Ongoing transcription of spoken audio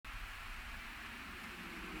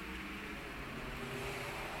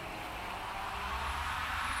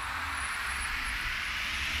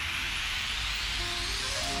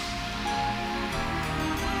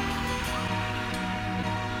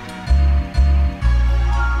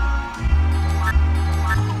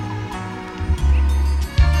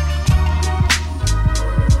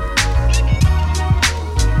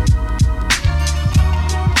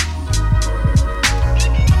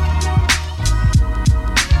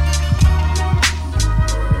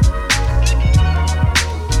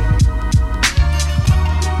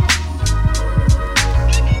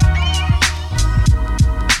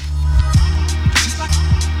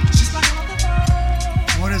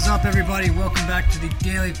welcome back to the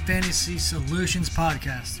Daily Fantasy Solutions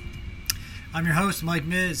Podcast. I'm your host, Mike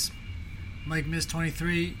Miz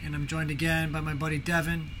 23, and I'm joined again by my buddy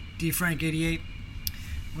Devin, DFrank88.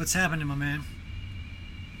 What's happening, my man?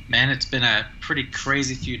 Man, it's been a pretty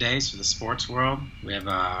crazy few days for the sports world. We have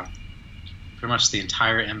pretty much the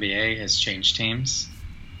entire NBA has changed teams.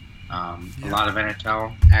 A lot of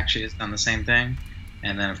NFL actually has done the same thing.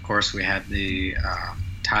 And then, of course, we had the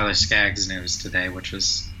Tyler Skaggs news today, which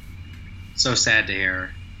was so sad to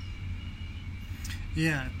hear.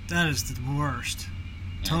 Yeah, that is the worst.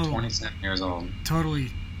 Yeah, 27 years old. Totally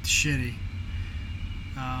shitty.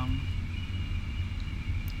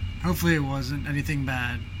 Hopefully it wasn't anything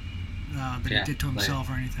bad that he did to himself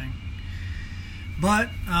or anything. But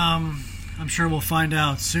I'm sure we'll find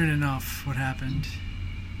out soon enough what happened.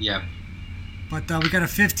 Yep. But we got a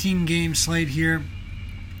 15-game slate here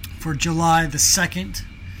for July the 2nd.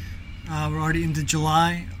 We're already into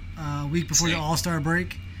July, a week before the All-Star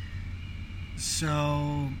break.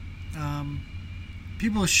 So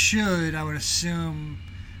people should, I would assume,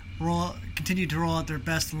 continue to roll out their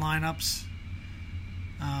best lineups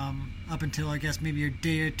up until, I guess, maybe a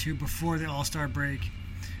day or two before the All-Star break.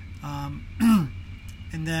 And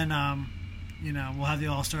then, we'll have the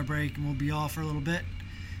All-Star break and we'll be off for a little bit.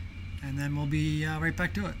 And then we'll be right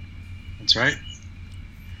back to it. That's right.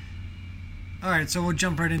 All right, so we'll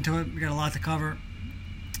jump right into it. We got a lot to cover.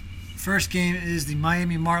 First game is the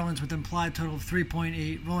Miami Marlins with an implied total of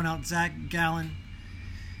 3.8, rolling out Zach Gallen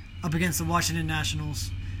up against the Washington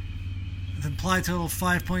Nationals with an implied total of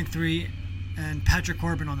 5.3 and Patrick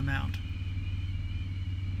Corbin on the mound.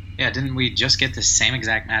 Yeah, didn't we just get the same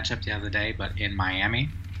exact matchup the other day, but in Miami?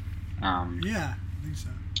 Yeah, I think so.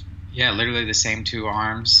 Yeah, literally the same two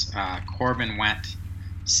arms. Corbin went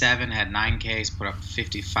 7, had 9 Ks, put up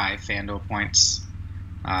 55 FanDuel points.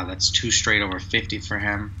 That's 2 straight over 50 for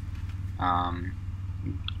him.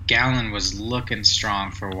 Gallen was looking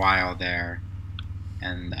strong for a while there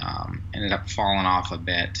and ended up falling off a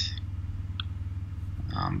bit.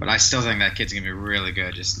 But I still think that kid's going to be really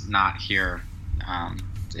good, just not here.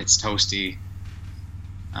 It's toasty.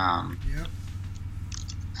 Yep.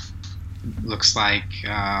 Looks like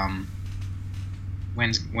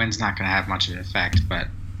wind's not going to have much of an effect. But,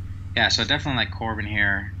 yeah, so definitely like Corbin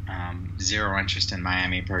here. Zero interest in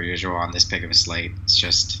Miami per usual on this big of a slate. It's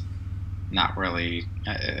just not really,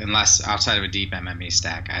 unless outside of a deep MME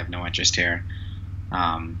stack, I have no interest here.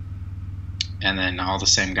 And then all the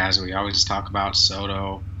same guys we always talk about,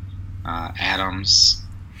 Soto, Adams.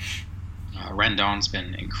 Rendon's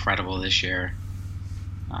been incredible this year.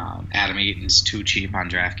 Adam Eaton's too cheap on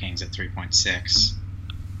DraftKings at 3.6.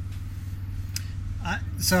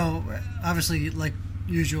 So, obviously, like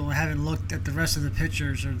usual, I haven't looked at the rest of the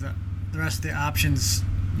pitchers or the rest of the options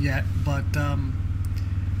yet, but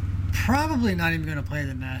probably not even going to play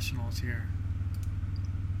the Nationals here.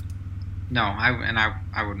 No, I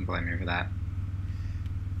wouldn't blame you for that.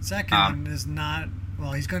 Zach Gallen is not,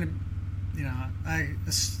 well, he's going to, I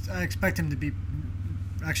expect him to be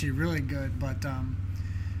actually really good, but I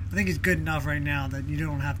think he's good enough right now that you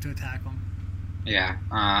don't have to attack him. Yeah,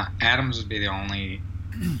 Adams would be the only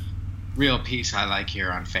real piece I like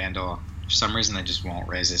here on FanDuel. For some reason, they just won't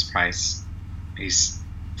raise his price. He's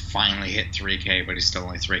finally hit 3K, but he's still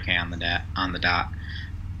only 3K on the dot.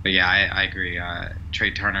 But yeah, I agree.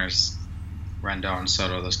 Trey Turner's, Rendon,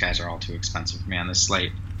 Soto, those guys are all too expensive for me on this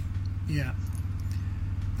slate. Yeah.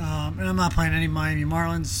 And I'm not playing any Miami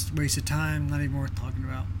Marlins. Waste of time. Not even worth talking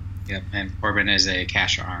about. Yep, and Corbin is a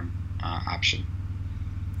cash arm option.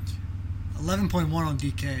 11.1 on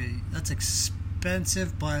DK. That's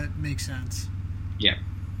expensive, but it makes sense. Yep.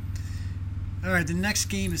 All right, the next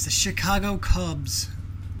game is the Chicago Cubs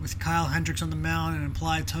with Kyle Hendricks on the mound and an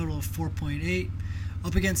implied total of 4.8.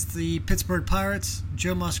 Up against the Pittsburgh Pirates,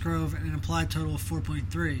 Joe Musgrove, and an implied total of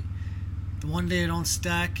 4.3. The one day I don't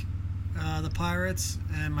stack the Pirates,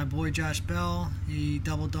 and my boy Josh Bell, he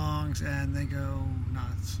double dongs, and they go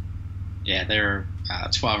nuts. Yeah, they're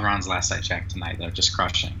 12 runs last I checked tonight. They're just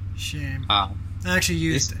crushing. Shame. I actually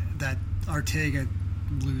used that Ortega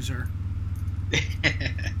loser.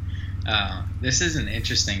 This is an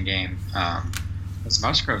interesting game. This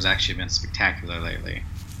Musgrove's actually been spectacular lately.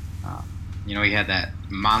 He had that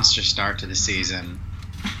monster start to the season.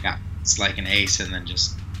 It's like an ace and then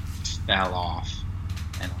just fell off.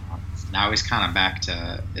 And now he's kind of back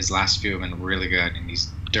to his last few have been really good, and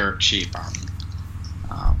he's dirt cheap on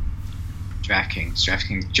DraftKings.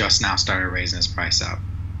 DraftKings just now started raising his price up.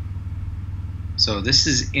 So this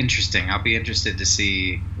is interesting. I'll be interested to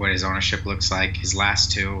see what his ownership looks like. His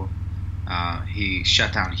last two, he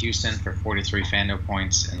shut down Houston for 43 FanDuel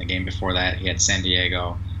points. In the game before that, he had San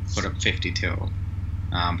Diego put up 52.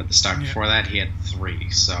 But the start before that, he had 3.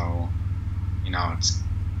 So,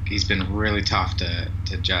 he's been really tough to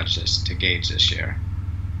judge this, to gauge this year.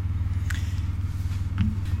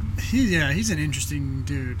 He's an interesting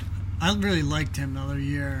dude. I really liked him the other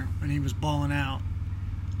year when he was balling out.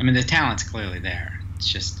 I mean, the talent's clearly there.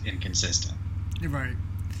 It's just inconsistent. You're right.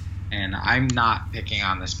 And I'm not picking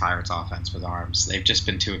on this Pirates offense with arms. They've just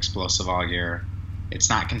been too explosive all year. It's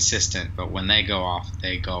not consistent, but when they go off,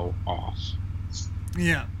 they go off.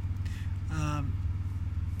 Yeah. And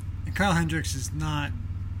Kyle Hendricks is not...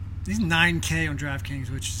 He's 9K on DraftKings,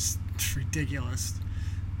 which is ridiculous.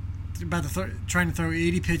 About trying to throw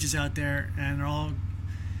 80 pitches out there, and they're all...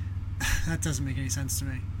 that doesn't make any sense to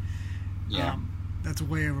me. Yeah. That's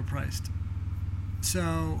way overpriced.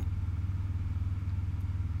 So...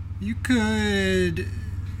 You could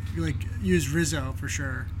use Rizzo for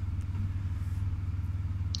sure.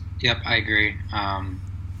 Yep, I agree.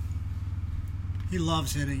 He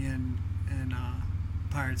loves hitting in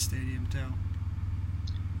Pirates Stadium too.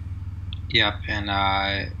 Yep,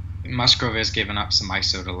 and Musgrove has given up some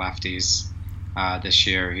ISO to lefties this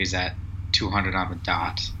year. He's at 200 on the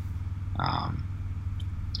dot.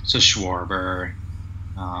 So Schwarber,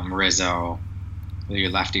 Rizzo,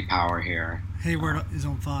 your lefty power here. Hayward is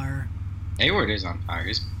on fire. Hayward is on fire.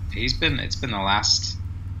 It's been the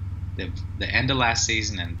end of last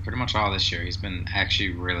season and pretty much all this year. He's been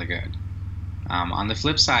actually really good. On the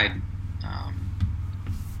flip side,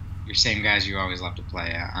 your same guys you always love to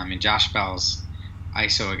play. I mean, Josh Bell's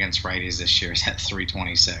ISO against righties this year is at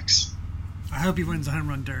 326. I hope he wins the home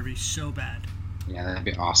run derby so bad. Yeah, that'd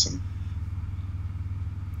be awesome.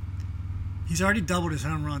 He's already doubled his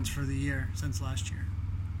home runs for the year since last year.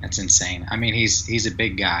 That's insane. I mean, he's a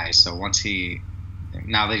big guy, so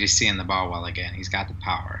now that he's seeing the ball well again, he's got the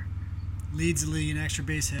power. Leads the league in extra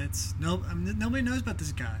base hits. Nobody knows about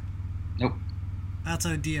this guy. Nope.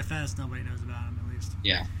 Outside of DFS, nobody knows about him, at least.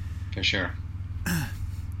 Yeah, for sure. All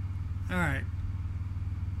right.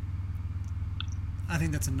 I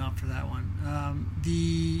think that's enough for that one.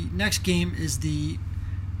 The next game is the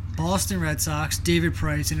Boston Red Sox, David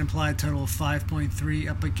Price, an implied total of 5.3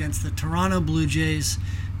 up against the Toronto Blue Jays,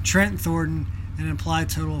 Trent Thornton, an implied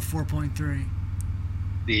total of 4.3.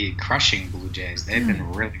 The crushing Blue Jays, they've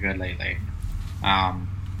been really good lately.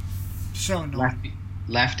 So annoying.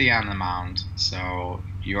 Lefty on the mound, so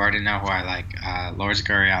you already know who I like. Lourdes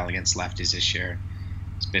Gurriel against lefties this year.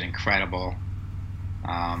 It's been incredible.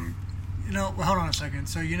 Hold on a second.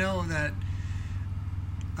 So you know that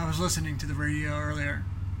I was listening to the radio earlier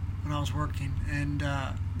when I was working, and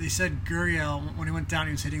they said Gurriel, when he went down,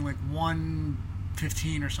 he was hitting like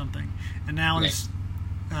 115 or something, and now he's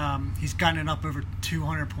gotten it up over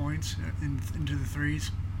 200 points into the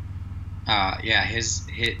threes.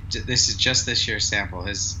 This is just this year's sample.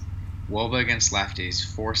 His WOBA against lefties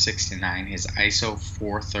 469. His ISO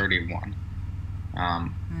 431.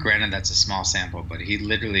 Granted, that's a small sample, but he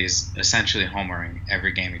literally is essentially homering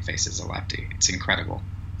every game he faces a lefty. It's incredible.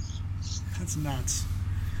 That's nuts.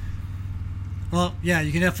 Well, yeah,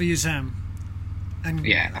 you can definitely use him. And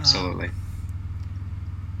yeah, absolutely.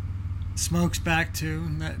 Smoke's back too,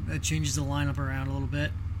 and that changes the lineup around a little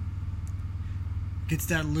bit. Gets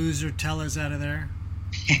that loser Tellez out of there.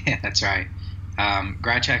 Yeah, that's right.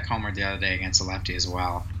 Grichuk homered the other day against a lefty as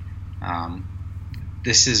well.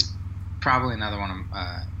 This is probably another one of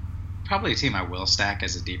probably a team I will stack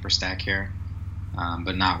as a deeper stack here,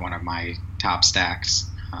 but not one of my top stacks.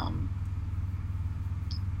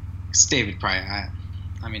 It's David Price.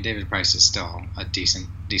 David Price is still a decent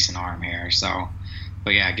arm here. So,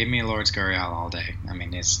 but yeah, give me Lourdes Gurriel all day. I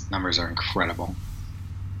mean, his numbers are incredible.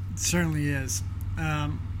 It certainly is.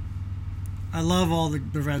 I love all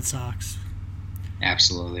the Red Sox.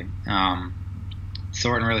 Absolutely.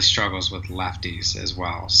 Thornton really struggles with lefties as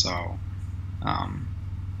well. So,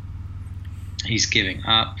 he's giving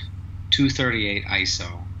up 238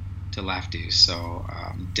 ISO to lefties. So,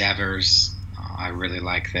 Devers, I really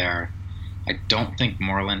like there. I don't think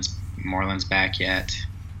Moreland's back yet.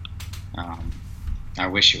 I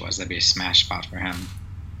wish he was. That'd be a smash spot for him.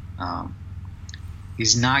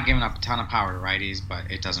 He's not giving up a ton of power to righties,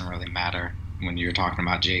 but it doesn't really matter when you're talking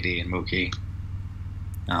about JD and Mookie.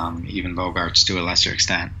 Even Bogarts to a lesser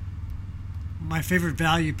extent. My favorite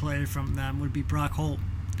value play from them would be Brock Holt.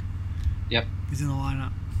 Yep. He's in the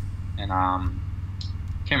lineup. And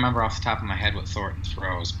can't remember off the top of my head what Thornton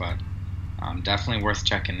throws, but definitely worth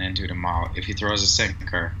checking into tomorrow. If he throws a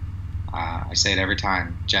sinker, I say it every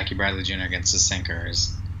time, Jackie Bradley Jr. against a sinker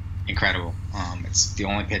is incredible. It's the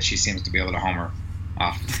only pitch he seems to be able to homer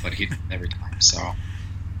off, but he does it every time. So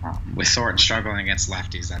With Thornton struggling against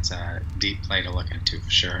lefties, that's a deep play to look into for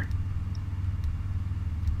sure.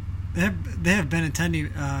 They have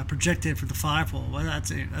Benintendi projected for the 5-hole. Well,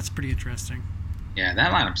 that's pretty interesting. Yeah,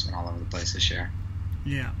 that lineup's been all over the place this year.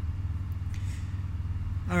 Yeah.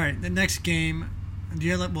 All right, the next game. Do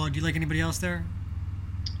you like anybody else there?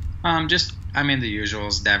 The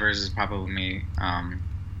usuals. Devers is probably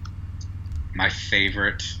my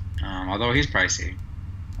favorite, although he's pricey.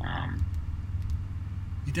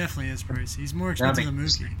 He definitely is pricey. He's more expensive than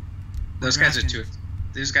Mookie. Those guys are too.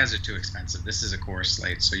 These guys are too expensive. This is a core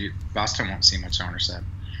slate, so Boston won't see much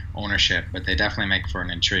ownership, but they definitely make for an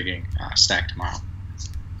intriguing stack tomorrow.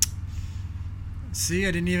 See,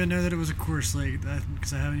 I didn't even know that it was a core slate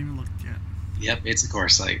because I haven't even looked yet. Yep, it's a core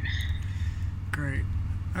slate. Great.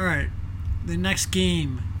 All right, the next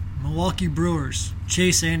game, Milwaukee Brewers,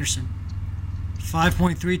 Chase Anderson,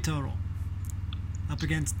 5.3 total, up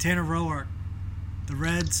against Tanner Roark, the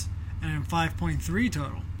Reds, and 5.3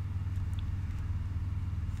 total.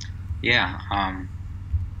 Yeah,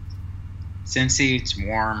 Cincy, it's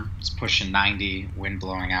warm. It's pushing 90, wind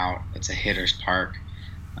blowing out. It's a hitter's park.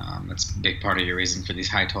 That's a big part of your reason for these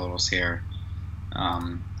high totals here.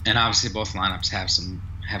 And obviously both lineups have some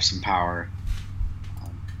power.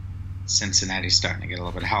 Cincinnati's starting to get a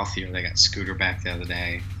little bit healthier. They got Scooter back the other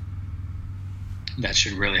day. That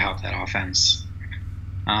should really help that offense.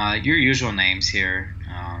 Your usual names here.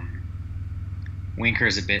 Winker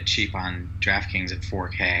is a bit cheap on DraftKings at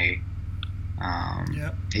 4K.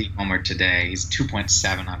 Yep. He homered today. He's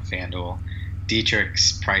 2.7 on FanDuel.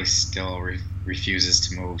 Dietrich's price still refuses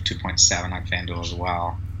to move, 2.7 on FanDuel as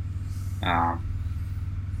well.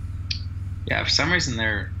 For some reason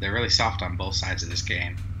they're really soft on both sides of this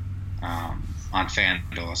game. On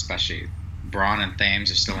FanDuel especially. Braun and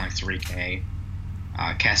Thames are still only 3K.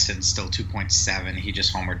 Keston's still 2.7. He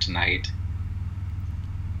just homered tonight.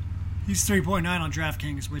 He's 3.9 on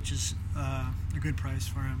DraftKings, which is a good price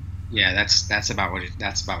for him. Yeah, that's about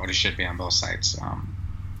what it should be on both sides.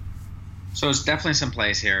 So it's definitely some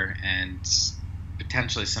plays here and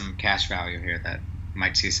potentially some cash value here that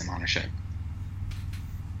might see some ownership.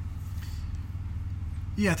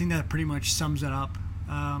 Yeah, I think that pretty much sums it up.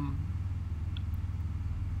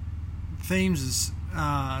 Thames is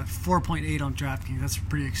 4.8 on DraftKings. That's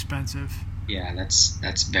pretty expensive. Yeah,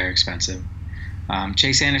 that's very expensive.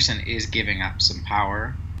 Chase Anderson is giving up some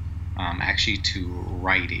power, actually to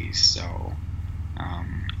righties, so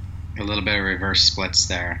a little bit of reverse splits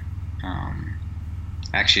there.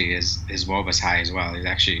 Actually, his WOBA's high as well. He's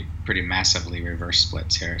actually pretty massively reverse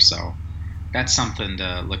splits here, so that's something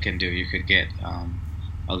to look into. You could get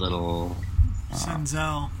a little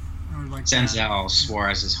Senzel. Or like Senzel,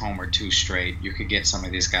 Suarez is home or 2 straight. You could get some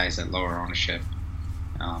of these guys at lower ownership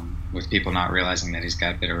with people not realizing that he's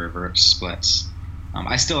got a bit of reverse splits.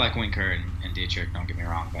 I still like Winker and Dietrich, don't get me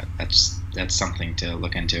wrong, but that's something to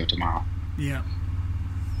look into tomorrow. Yeah.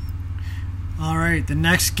 All right, the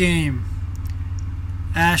next game.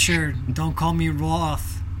 Asher, don't call me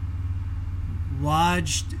Roth.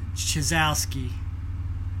 Waj Chizowski.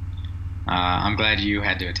 I'm glad you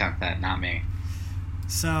had to attempt that, not me.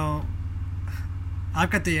 So, I've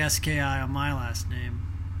got the SKI on my last name,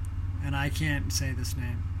 and I can't say this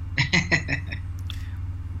name.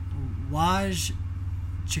 Waj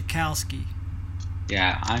Chikowski.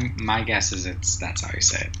 Yeah, my guess is that's how you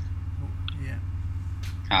say it.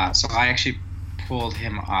 Yeah. So I actually pulled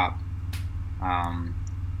him up.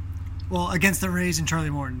 Well, against the Rays and Charlie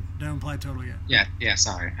Morton. Don't imply total yet. Yeah,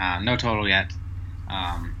 sorry. No total yet.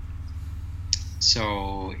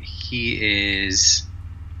 So he is...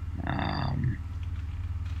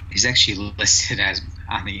 he's actually listed as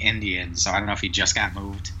on the Indians, so I don't know if he just got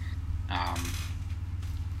moved.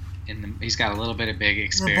 He's got a little bit of big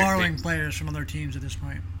experience. We're borrowing players from other teams at this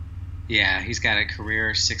point. Yeah, he's got a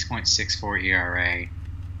career 6.64 ERA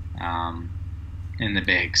in the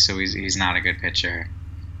big, so he's not a good pitcher.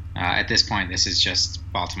 At this point, this is just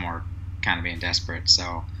Baltimore kind of being desperate.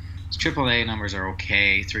 So his AAA numbers are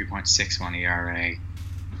okay, 3.61 ERA.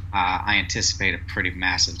 I anticipate a pretty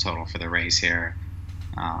massive total for the Rays here.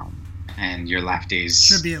 And your lefties...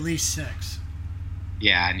 Should be at least 6.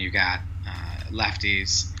 Yeah, and you got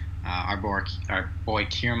lefties. Our boy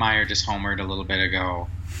Kiermaier just homered a little bit ago.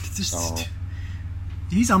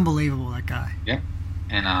 He's unbelievable, that guy. Yep.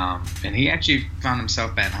 And he actually found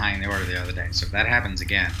himself batting high in the order the other day. So if that happens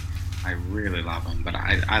again, I really love him. But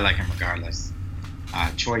I like him regardless.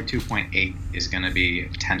 Choi 2.8 is going to be a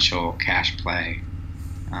potential cash play.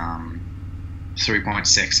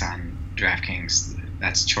 3.6 on DraftKings.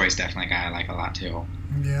 That's Choi's definitely a guy I like a lot too.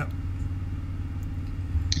 Yeah.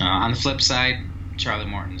 On the flip side, Charlie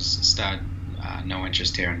Morton's a stud. no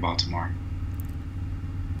interest here in Baltimore.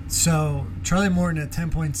 So Charlie Morton at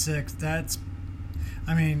 10.6. That's,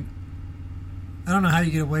 I mean, I don't know how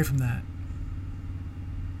you get away from that.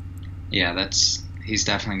 Yeah, he's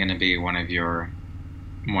definitely going to be one of your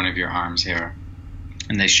arms here,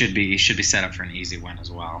 and he should be set up for an easy win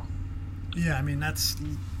as well. Yeah, I mean that's,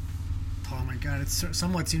 oh my God, it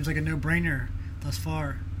somewhat seems like a no-brainer thus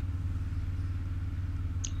far.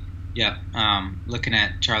 Yeah, looking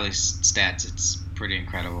at Charlie's stats, it's pretty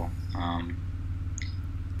incredible.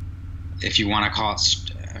 If you want to call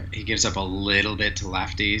it, he gives up a little bit to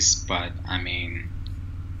lefties, but I mean,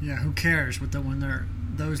 yeah, who cares when they're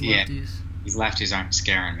those lefties? Yeah, these lefties aren't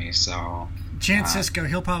scaring me. So Chance Cisco,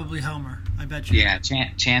 he'll probably homer, I bet you. Yeah,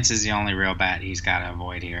 Chance is the only real bat he's got to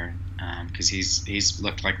avoid here, because he's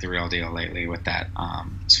looked like the real deal lately with that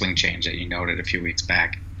swing change that you noted a few weeks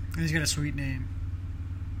back. And he's got a sweet name.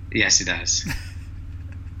 Yes, he does.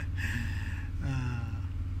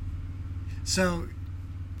 So,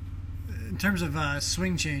 in terms of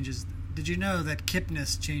swing changes, did you know that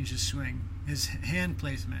Kipnis changed his swing, his hand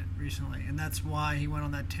placement recently, and that's why he went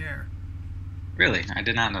on that tear? Really? I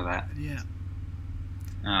did not know that. Yeah.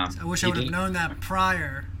 I wish I would have known that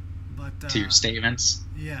prior, but to your statements.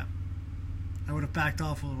 Yeah, I would have backed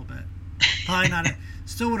off a little bit. Probably not.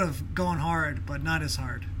 Still would have gone hard, but not as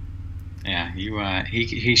hard. Yeah,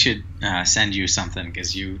 he should send you something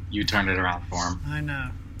because you turned it around for him. I know,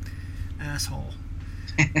 asshole.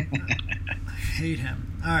 I hate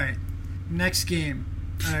him. All right, next game.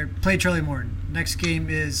 All right, play Charlie Morton. Next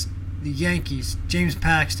game is the Yankees. James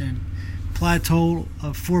Paxton. Applied total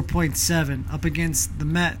of 4.7 up against the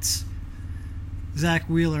Mets. Zach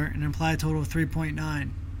Wheeler, an implied total of 3.9.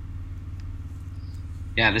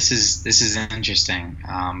 Yeah, this is interesting.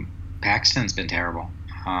 Paxton's been terrible,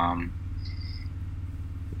 and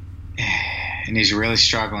he's really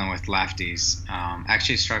struggling with lefties.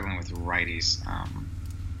 Actually, struggling with righties.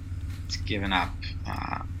 He's given up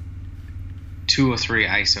 203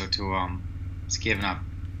 ISO to him. He's given up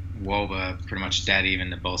Woba pretty much dead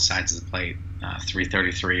even to both sides of the plate.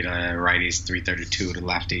 333 to righties, 332 to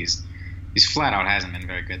lefties. He's flat out hasn't been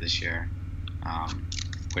very good this year,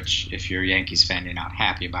 which if you're a Yankees fan, you're not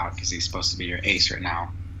happy about because he's supposed to be your ace right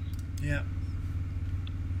now. Yeah.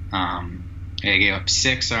 He gave up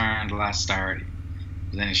 6 earned the last start.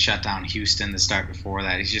 Then he shut down Houston the start before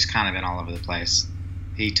that. He's just kind of been all over the place.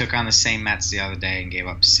 He took on the same Mets the other day and gave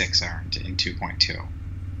up 6 earned in 2.2.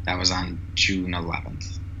 That was on June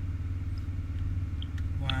 11th.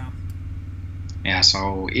 Wow. Yeah,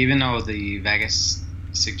 so even though the Vegas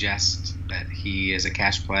suggests that he is a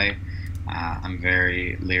cash play, I'm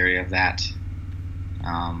very leery of that.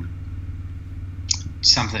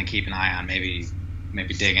 Something to keep an eye on. Maybe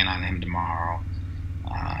dig in on him tomorrow.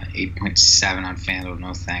 8.7 on FanDuel.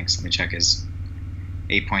 No thanks. Let me check his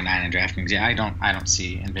 8.9 in DraftKings. Yeah, I don't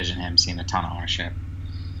envision him seeing a ton of ownership.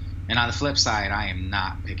 And on the flip side, I am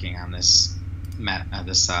not picking on this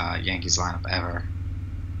Yankees lineup ever.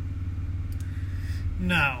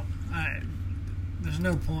 No, there's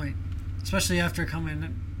no point, especially after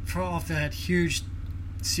coming off that huge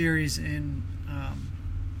series in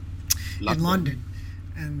London,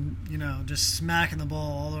 and just smacking the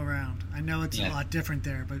ball all around. I know it's a lot different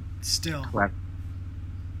there, but still. Correct.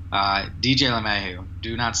 DJ LeMahieu,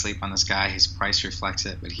 do not sleep on this guy. His price reflects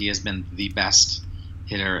it, but he has been the best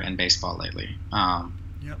hitter in baseball lately.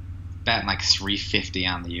 Yep. Batting like 350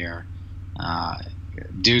 on the year.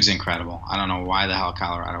 Dude's incredible. I don't know why the hell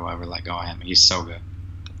Colorado ever let go of him. He's so good.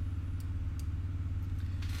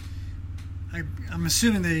 I'm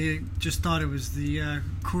assuming they just thought it was the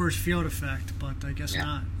Coors Field effect, but I guess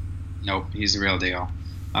not. Nope, he's the real deal.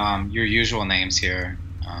 Your usual names here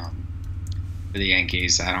for the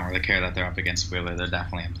Yankees. I don't really care that they're up against Wheeler. They're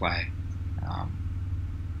definitely in play.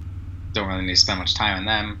 Don't really need to spend much time on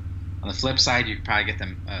them. On the flip side, you could probably get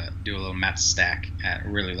them do a little Mets stack at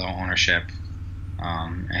really low ownership.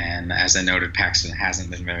 And as I noted, Paxton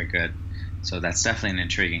hasn't been very good. So that's definitely an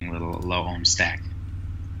intriguing little low-owned stack.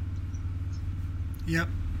 Yep.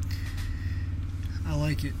 I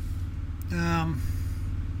like it. That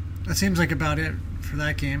seems like about it for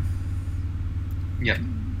that game. Yep.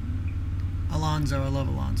 Alonso. I love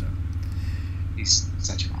Alonso. He's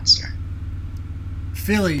such a monster.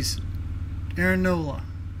 Phillies. Aaron Nola.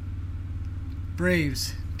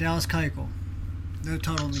 Braves. Dallas Keuchel. No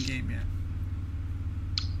total in the game yet.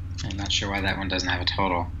 I'm not sure why that one doesn't have a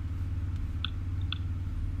total.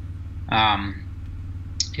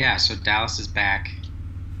 Yeah, so Dallas is back,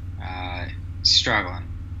 struggling.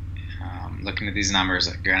 Looking at these numbers,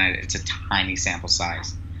 granted, it's a tiny sample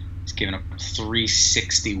size. He's given up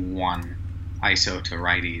 361 ISO to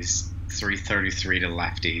righties, .333 to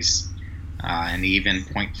lefties, and even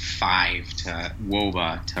 .5 to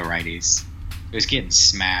WOBA to righties. It was getting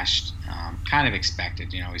smashed, kind of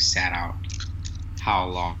expected. He sat out how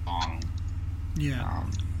long? Yeah,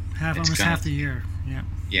 almost half the year. Yeah.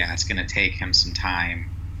 Yeah, it's going to take him some time.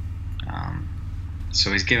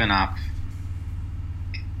 So he's given up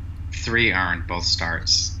 3 earned both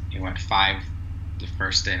starts. He went 5 the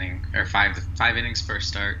first inning, or 5 innings first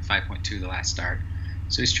start, 5.2 the last start.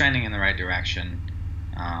 So he's trending in the right direction.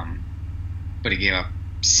 But he gave up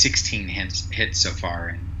 16 hits so far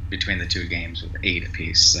in between the 2 games with 8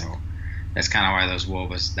 apiece. So that's kind of why that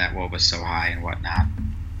WOBA's so high and whatnot.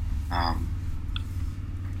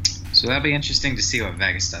 So that'll be interesting to see what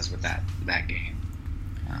Vegas does with that game.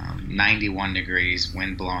 91 degrees,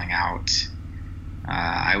 wind blowing out.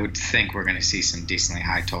 I would think we're going to see some decently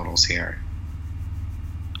high totals here.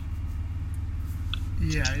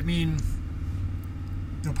 Yeah, I mean,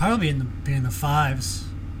 they'll probably be in the fives,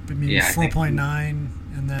 but maybe 4.9,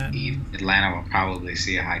 and then Atlanta will probably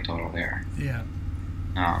see a high total there. Yeah.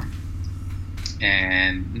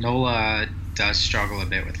 And Nola does struggle a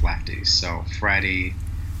bit with lefties, so Freddie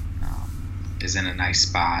is in a nice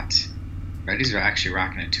spot. Righties are actually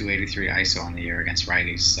rocking a 283 ISO on the year against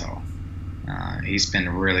righties, so he's been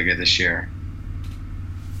really good this year.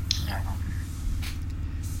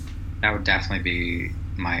 That would definitely be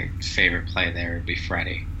my favorite play there, would be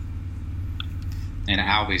Freddie. And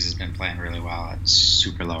Albies has been playing really well at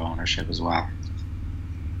super low ownership as well.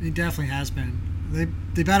 He definitely has been.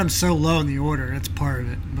 They bat him so low in the order. That's part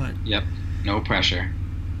of it. But yep, no pressure.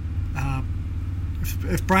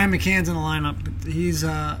 If Brian McCann's in the lineup, he's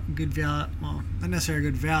a good value. Well, not necessarily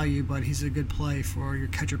a good value, but he's a good play for your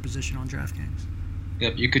catcher position on DraftKings.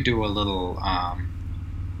 Yep, you could do a little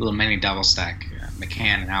mini double stack.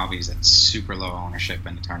 McCann and Albies at super low ownership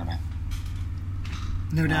in the tournament.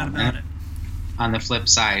 No doubt about it. On the flip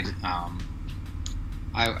side,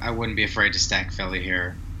 I wouldn't be afraid to stack Philly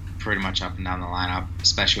here, pretty much up and down the lineup,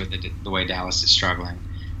 especially with the way Dallas is struggling.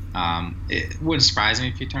 It wouldn't surprise me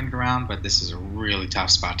if you turned it around, but this is a really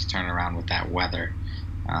tough spot to turn around with that weather.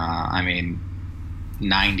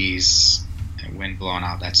 90s, wind blowing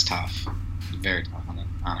out, that's tough. Very tough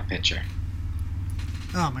on a pitcher.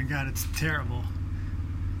 Oh my God, it's terrible.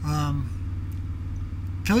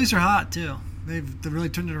 Phillies are hot too. They've really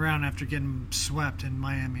turned it around after getting swept in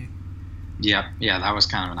Miami. Yep, yeah, that was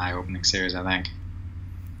kind of an eye-opening series, I think.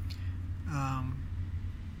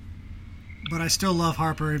 But I still love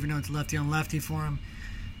Harper, even though it's lefty on lefty for him.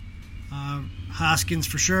 Hoskins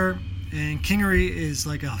for sure, and Kingery is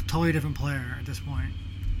like a totally different player at this point.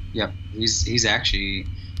 Yep, he's actually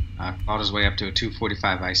fought his way up to a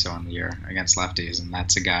 245 ISO on the year against lefties, and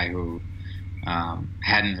that's a guy who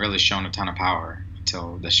hadn't really shown a ton of power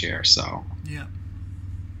until this year. So yeah.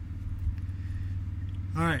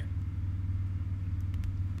 All right.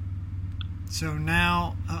 So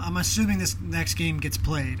now I'm assuming this next game gets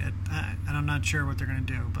played, and I'm not sure what they're going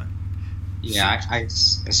to do, but yeah, I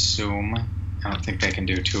assume. I don't think they can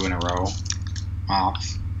do 2 in a row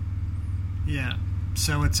off. Yeah.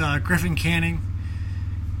 So it's Griffin Canning,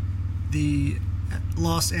 the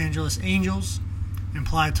Los Angeles Angels,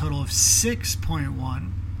 implied total of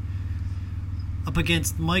 6.1, up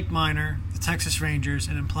against Mike Minor, the Texas Rangers,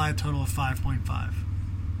 an implied total of 5.5.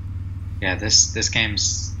 Yeah, this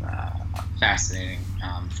game's fascinating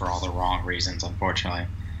for all the wrong reasons, unfortunately.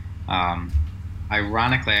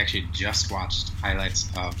 Ironically, I actually just watched highlights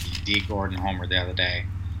of the D. Gordon homer the other day,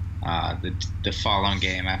 the following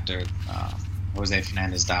game after Jose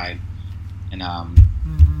Fernandez died. And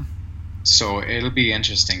so it'll be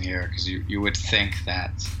interesting here because you would think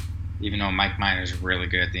that even though Mike Minor's really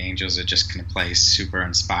good, the Angels are just going to play super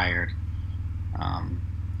inspired.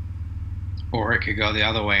 Or it could go the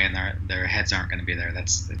other way and their heads aren't going to be there.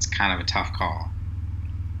 It's kind of a tough call.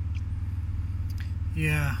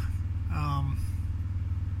 Yeah.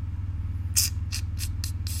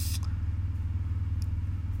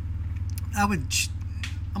 I'm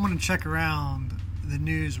going to check around the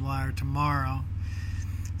news wire tomorrow,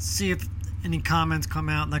 see if any comments come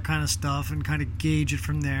out and that kind of stuff, and kind of gauge it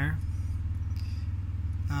from there.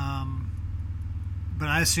 But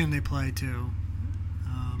I assume they play too.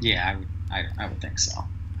 Yeah, I would think so.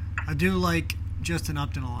 I do like Justin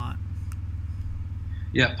Upton a lot.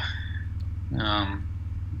 Yep.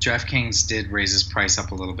 DraftKings did raise his price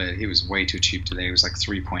up a little bit. He was way too cheap today. He was like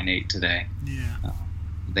 3.8 today. Yeah.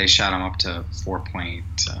 They shot him up to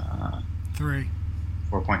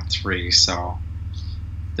 4.3. So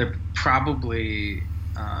they're probably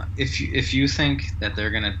if you think that they're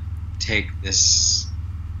gonna take this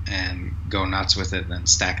and go nuts with it, then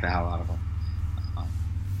stack the hell out of them.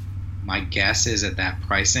 My guess is at that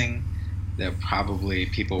pricing, that probably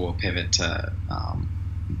people will pivot to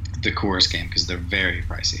the Coors game because they're very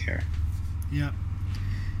pricey here. Yeah.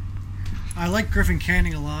 I like Griffin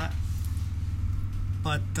Canning a lot,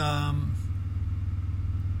 but I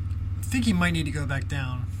think he might need to go back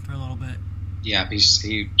down for a little bit. Yeah, he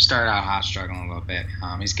started out hot, struggling a little bit.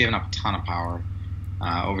 He's given up a ton of power,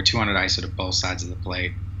 over 200 ISO to both sides of the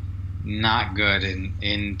plate. Not good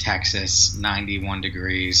in Texas, 91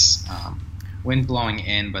 degrees. Wind blowing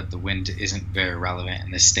in, but the wind isn't very relevant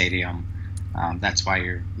in this stadium. That's why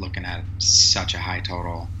you're looking at such a high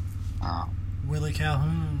total. Willie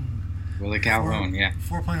Calhoun. Yeah.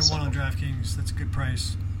 4.1 on DraftKings. That's a good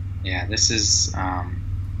price. Yeah, this is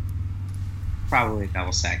probably a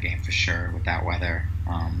double stack game for sure with that weather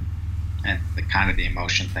and the kind of the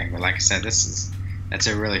emotion thing. But like I said, that's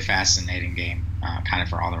a really fascinating game, kind of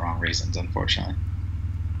for all the wrong reasons, unfortunately.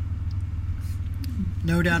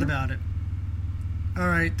 No doubt about it. All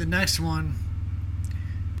right, the next one,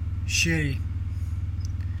 shitty.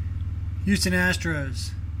 Houston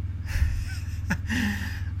Astros.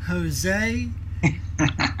 Jose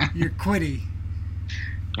Urquidy.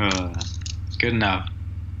 Good enough.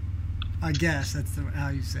 I guess that's how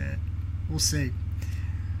you say it. We'll see.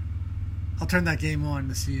 I'll turn that game on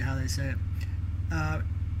to see how they say it.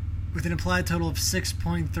 With an implied total of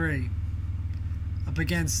 6.3 up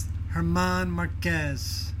against Herman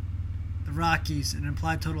Marquez, the Rockies, an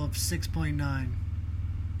implied total of 6.9.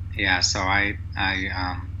 Yeah, so I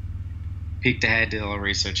peeked ahead, did a little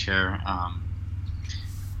research here.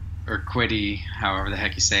 Urquidy, however the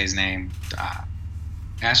heck you say his name,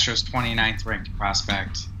 Astros 29th ranked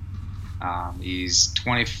prospect. He's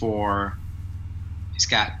 24. He's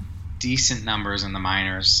got decent numbers in the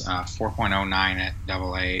minors, 4.09 at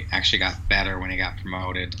AA. Actually got better when he got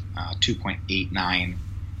promoted, 2.89.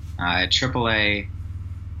 At AAA,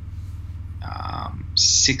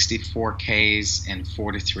 64 Ks in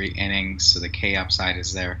 43 innings, so the K upside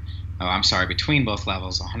is there. Between both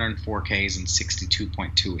levels, 104 Ks and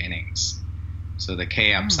 62.2 innings. So the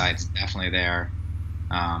K upside is definitely there.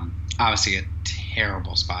 Obviously a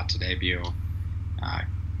terrible spot to debut.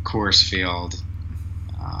 Coors Field,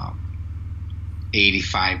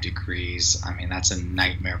 85 degrees. I mean, that's a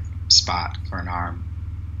nightmare spot for an arm.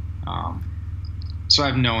 So I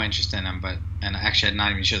have no interest in him, and actually I'm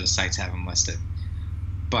not even sure the sites have him listed.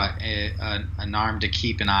 But an arm to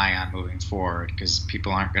keep an eye on moving forward because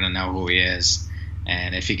people aren't going to know who he is.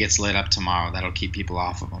 And if he gets lit up tomorrow, that'll keep people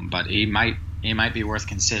off of him. But he might be worth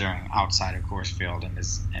considering outside of Coors Field in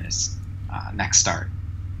his next start.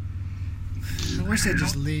 I wish they'd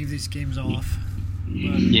just leave these games off.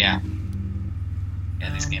 Yeah,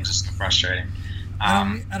 these games are so frustrating.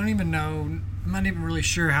 I don't even know. I'm not even really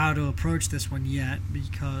sure how to approach this one yet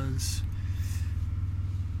because,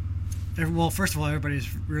 well, first of all, everybody's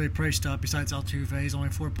really priced up besides Altuve. He's only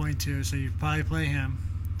 4.2, so you'd probably play him.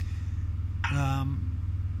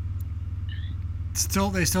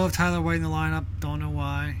 They still have Tyler White in the lineup. Don't know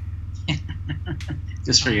why.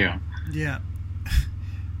 Just for you. Yeah.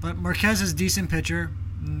 But Marquez is a decent pitcher,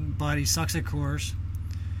 but he sucks at Coors.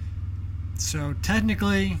 So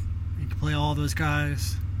technically, you can play all those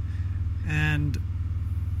guys. And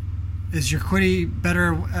is Urquidy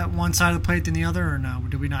better at one side of the plate than the other, or no?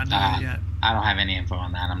 Do we not know that yet? I don't have any info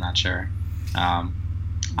on that. I'm not sure.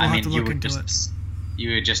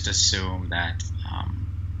 You would just assume that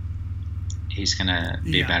he's going to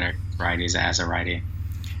be better righties as a righty.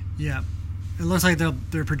 Yeah. It looks like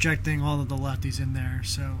they're projecting all of the lefties in there.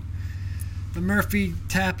 So the Murphy,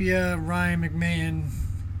 Tapia, Ryan McMahon.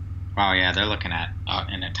 Well, yeah, they're looking at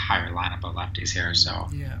an entire lineup of lefties here. So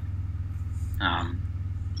yeah.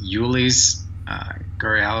 Yuli's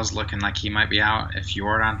Gurriel's looking like he might be out if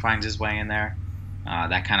Jordan finds his way in there.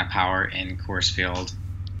 That kind of power in Coors Field.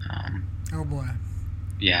 Oh boy.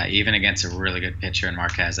 Yeah, even against a really good pitcher in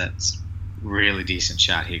Marquez, that's really decent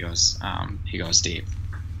shot. He goes deep.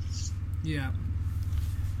 Yeah.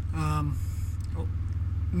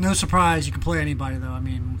 No surprise, you can play anybody though. I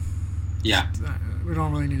mean, yeah, we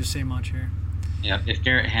don't really need to say much here. Yeah, if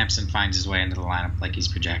Garrett Hampson finds his way into the lineup like he's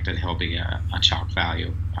projected, he'll be a chalk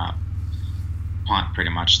value. Punt pretty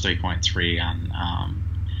much 3.3 on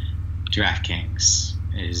DraftKings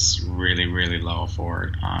is really, really low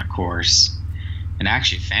for Coors. And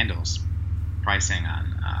actually, FanDuel's pricing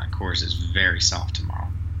on Coors is very soft tomorrow.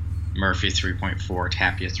 Murphy 3.4,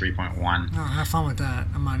 Tapia 3.1. Oh, have fun with that.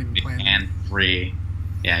 I'm not even playing. And 3.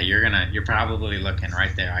 Yeah, you're probably looking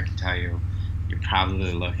right there. I can tell you, you're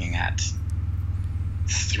probably looking at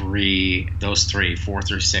 3. Those 3, 4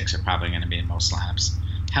 through 6 are probably going to be in most lineups.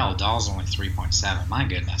 Hell, Dahl's only 3.7. My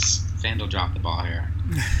goodness, FanDuel dropped the ball here.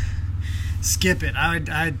 Skip it.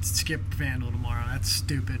 I'd skip FanDuel tomorrow. That's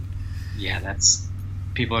stupid. Yeah, that's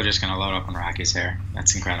people are just gonna load up on Rockies here.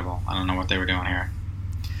 That's incredible. I don't know what they were doing here.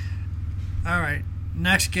 All right,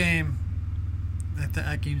 next game.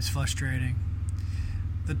 That game's frustrating.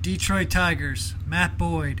 The Detroit Tigers, Matt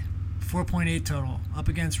Boyd, 4.8 total, up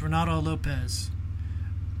against Renato Lopez,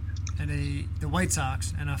 and the White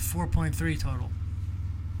Sox, and a 4.3 total.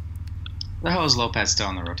 The hell is Lopez still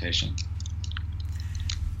in the rotation?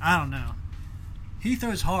 I don't know. He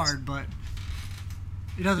throws hard, but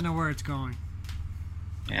he doesn't know where it's going.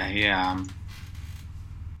 Yeah,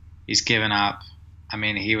 he's given up. I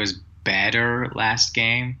mean, he was better last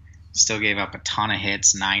game. Still gave up a ton of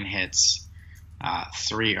hits, 9 hits,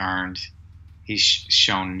 3 earned. He's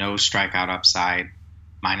shown no strikeout upside,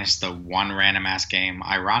 minus the 1 random ass game,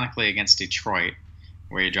 ironically against Detroit,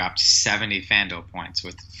 where he dropped 70 FanDuel points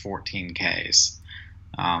with 14 Ks.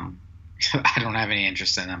 I don't have any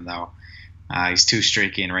interest in him, though. He's too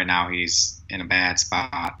streaky, and right now he's in a bad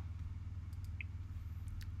spot.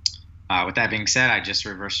 With that being said, I just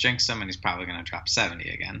reverse jinxed him, and he's probably going to drop 70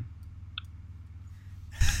 again.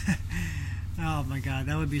 Oh my god,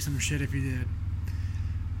 that would be some shit if he did.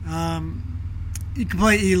 You can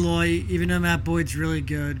play Eloy, even though Matt Boyd's really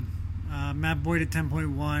good. Matt Boyd at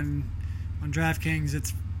 10.1 on DraftKings,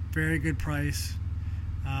 it's very good price.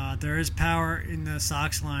 There is power in the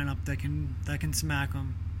Sox lineup that can smack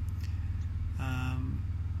them.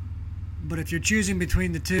 But if you're choosing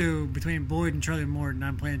between the two, between Boyd and Charlie Morton,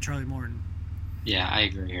 I'm playing Charlie Morton. Yeah, I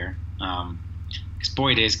agree here. Because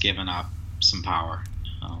Boyd is giving up some power.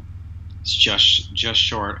 It's just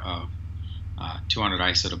short of 200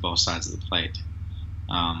 ISO to both sides of the plate.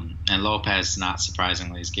 And Lopez, not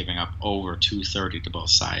surprisingly, is giving up over 230 to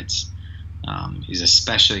both sides. He's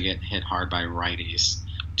especially getting hit hard by righties,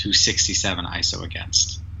 267 ISO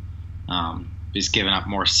against. He's giving up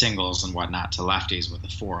more singles and whatnot to lefties with a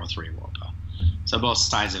 403 WOBA. So both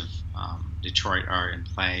sides of Detroit are in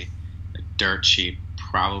play. They're dirt cheap.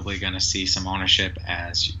 Probably going to see some ownership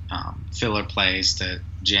as filler plays to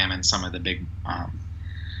jam in some of the big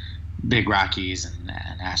Rockies and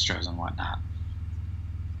Astros and whatnot.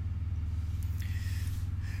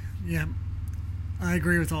 Yeah, I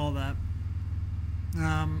agree with all that.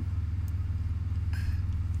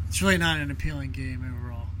 It's really not an appealing game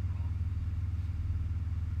overall.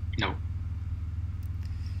 Nope.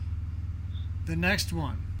 The next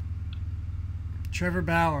one, Trevor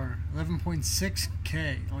Bauer,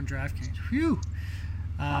 11.6K on DraftKings. Whew.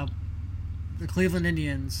 The Cleveland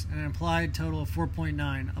Indians, an implied total of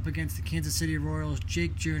 4.9, up against the Kansas City Royals,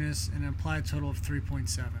 Jake Junis, an implied total of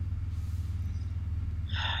 3.7.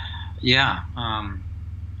 Yeah,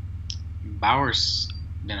 Bauer's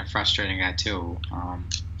been a frustrating guy too,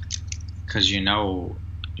 because you know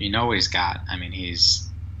he's got. I mean, he's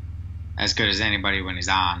as good as anybody when he's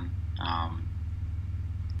on.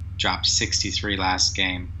 Dropped 63 last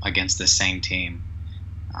game against the same team.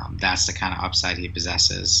 That's the kind of upside he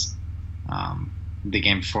possesses. The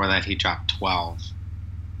game before that, he dropped 12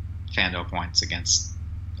 FanDuel points against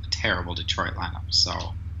a terrible Detroit lineup.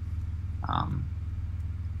 So,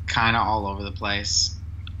 kind of all over the place.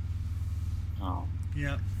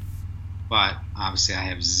 Yeah. But obviously, I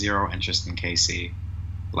have zero interest in KC.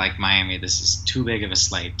 Like Miami, this is too big of a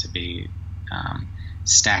slate to be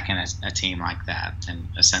stacking a team like that. And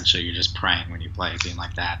essentially, you're just praying when you play a team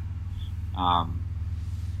like that.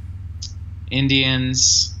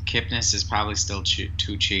 Indians, Kipnis is probably still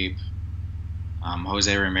too cheap.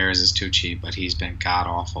 Jose Ramirez is too cheap, but he's been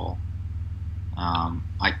god-awful.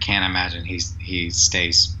 I can't imagine he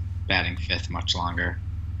stays batting fifth much longer.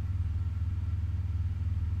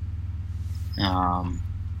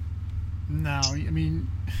 No, I mean,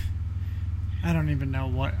 I don't even know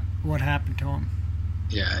what happened to him.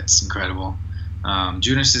 Yeah, it's incredible.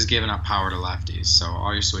 Junis is giving up power to lefties, so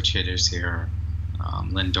all your switch hitters here,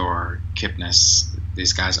 Lindor, Kipnis,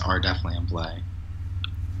 these guys are definitely in play.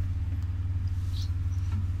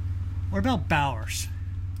 What about Bowers?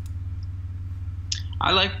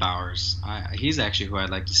 I like Bowers. He's actually who I'd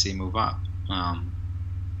like to see move up.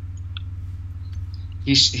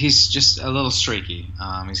 He's just a little streaky.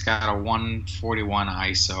 He's got a 141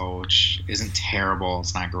 ISO, which isn't terrible.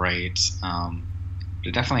 It's not great. But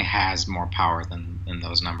it definitely has more power than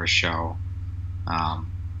those numbers show.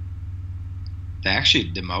 They actually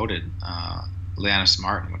demoted Leonys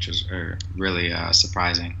Martin, which was really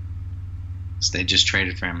surprising. So they just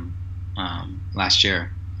traded for him last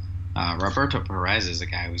year. Roberto Perez is a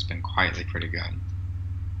guy who's been quietly pretty good.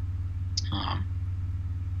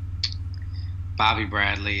 Bobby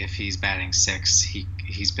Bradley, if he's batting sixth,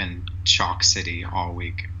 he's been chalk city all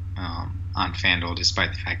week. on FanDuel,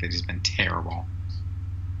 despite the fact that he's been terrible.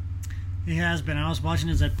 He has been. I was watching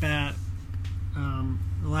his at bat the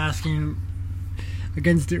last game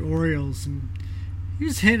against the Orioles, and he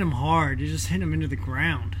just hit him hard. He just hit him into the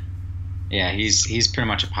ground. Yeah, he's pretty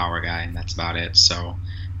much a power guy, and that's about it. So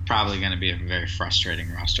probably going to be a very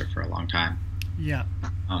frustrating roster for a long time. Yeah.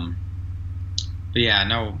 But yeah,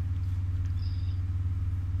 no.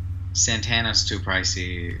 Santana's too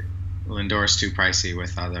pricey. Lindor's too pricey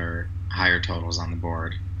with other higher totals on the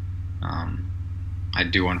board. I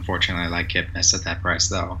do unfortunately like Kipnis at that price,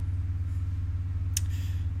 though.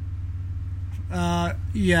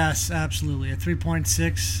 Yes, absolutely. At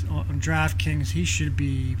 3.6 on DraftKings, he should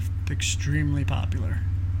be extremely popular.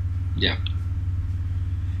 Yeah.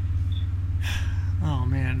 Oh,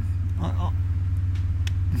 man.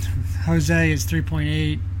 Jose is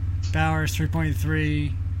 3.8. Bauer's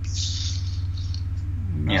 3.3.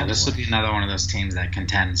 Yeah, this would be another one of those teams that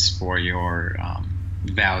contends for your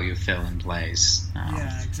value fill-in plays.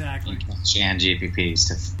 Yeah, exactly. And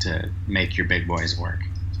GPPs to make your big boys work.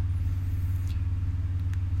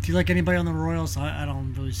 Do you like anybody on the Royals? I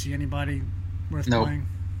don't really see anybody worth playing.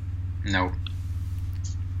 Nope.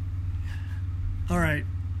 All right.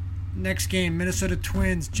 Next game, Minnesota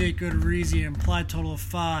Twins, Jake Odorizzi, implied total of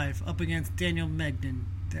 5, up against Daniel Megden,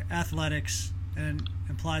 the Athletics, and an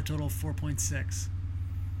implied total of 4.6.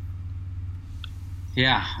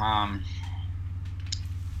 Yeah,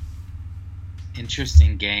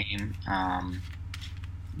 interesting game.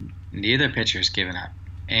 Neither pitcher's given up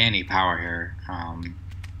any power here,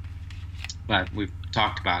 but we've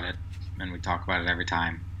talked about it, and we talk about it every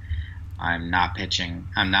time. I'm not picking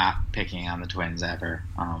on the Twins ever,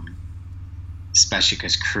 especially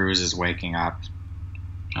because Cruz is waking up.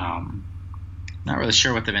 Not really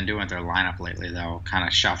sure what they've been doing with their lineup lately, though. Kind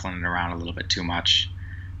of shuffling it around a little bit too much.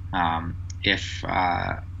 If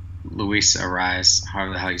Luis Arias,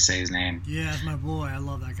 however the hell you say his name. Yeah, that's my boy. I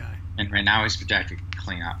love that guy. And right now he's projected to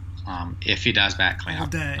clean up. If he does bat clean all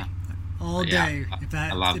up. Day. All day.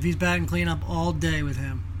 If he's batting clean up all day with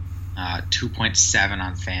him. 2.7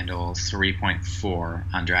 on FanDuel, 3.4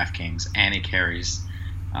 on DraftKings, and he carries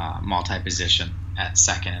multi-position at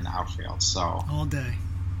second in the outfield. So all day.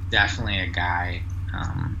 Definitely a guy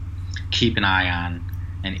keep an eye on.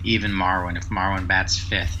 And even Marwin, if Marwin bats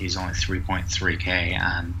fifth, he's only 3.3K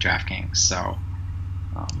on DraftKings. So,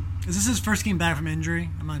 is this his first game back from injury?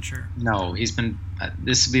 I'm not sure. No, he's been.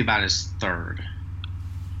 This will be about his third.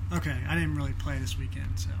 Okay, I didn't really play this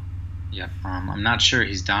weekend, so. Yep. I'm not sure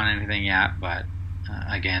he's done anything yet, but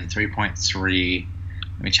again, 3.3.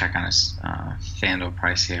 Let me check on his FanDuel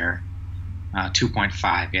price here.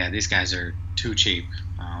 2.5. Yeah, these guys are too cheap.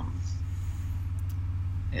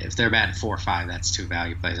 If they're batting 4 or 5, that's 2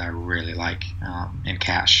 value plays I really like in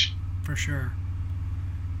cash. For sure.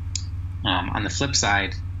 On the flip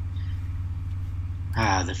side,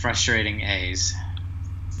 the frustrating A's.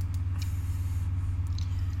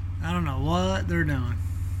 I don't know what they're doing.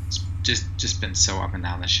 It's just been so up and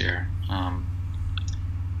down this year.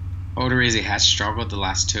 Odorizzi has struggled the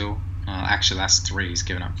last 2. Actually, last 3. He's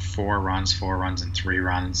given up 4 runs, and 3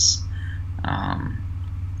 runs.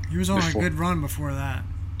 He was on a good run before that.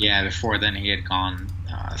 Yeah, before then he had gone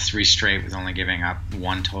 3 straight with only giving up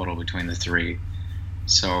 1 total between the 3.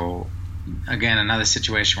 So, again, another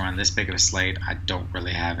situation where on this big of a slate, I don't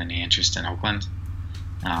really have any interest in Oakland.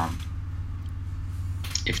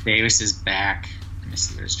 If Davis is back, let me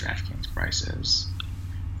see what his DraftKings price is.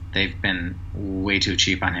 They've been way too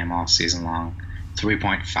cheap on him all season long.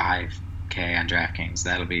 3.5K on DraftKings.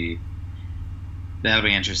 That'll be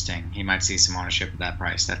interesting. He might see some ownership at that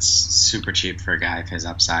price. That's super cheap for a guy of his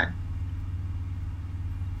upside.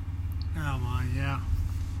 Oh my, yeah.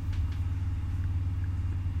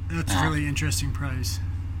 That's a really interesting price.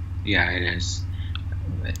 Yeah, it is.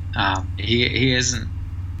 He isn't.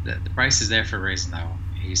 The price is there for a reason, though.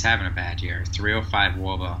 He's having a bad year. 305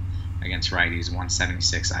 WOBA against righties,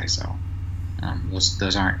 176 ISO.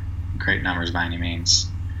 Those aren't great numbers by any means.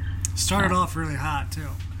 Started off really hot too.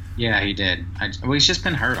 Yeah, he did. He's just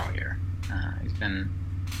been hurt all year. He's been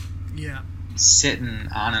sitting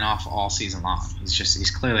on and off all season long.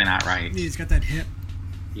 He's clearly not right. He's got that hip.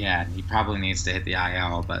 Yeah, he probably needs to hit the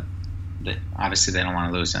IL, but obviously they don't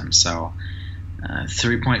want to lose him. So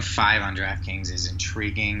 3.5 on DraftKings is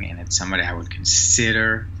intriguing, and it's somebody I would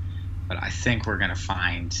consider. But I think we're going to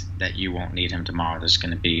find that you won't need him tomorrow. There's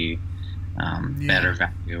going to be better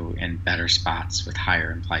value in better spots with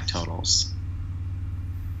higher implied totals.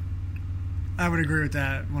 I would agree with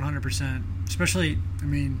that 100%. Especially,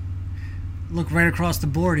 look right across the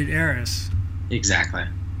board at Eris. Exactly.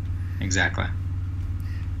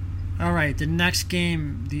 All right, the next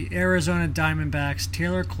game, the Arizona Diamondbacks,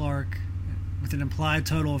 Taylor Clark, with an implied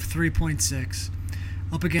total of 3.6,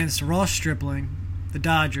 up against Ross Stripling, the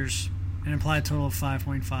Dodgers, an implied total of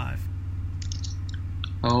 5.5.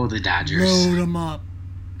 Oh, the Dodgers. Load them up.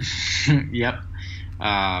 Yep.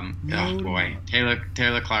 Oh boy,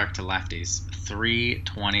 Taylor Clark to lefties,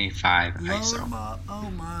 325 Load ISO. them up. Oh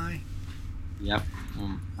my. Yep.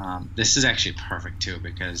 This is actually perfect too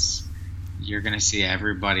because you're going to see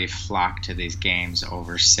everybody flock to these games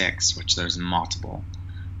over 6, which there's multiple.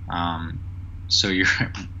 So you're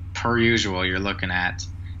per usual, you're looking at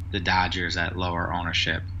the Dodgers at lower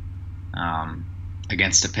ownership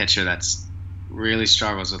against a pitcher that's really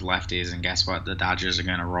struggles with lefties, and guess what? The Dodgers are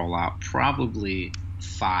going to roll out probably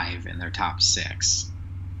 5 in their top 6,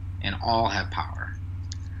 and all have power.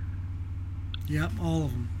 Yep, all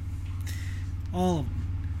of them. All of them.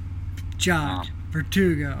 Jock,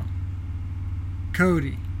 Vertugo,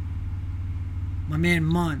 Cody, my man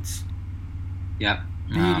Muntz. Yep.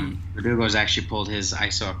 Beatty. Verdugo's actually pulled his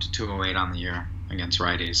ISO up to 208 on the year against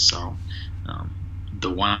righties, so the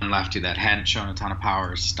one lefty that hadn't shown a ton of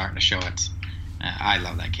power is starting to show it. I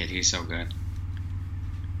love that kid. He's so good.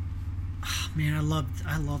 Oh, man, I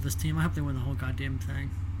love this team. I hope they win the whole goddamn thing.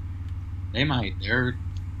 They might.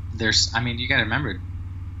 There's. I mean, you got to remember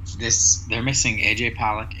this. They're missing AJ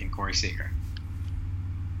Pollock and Corey Seager.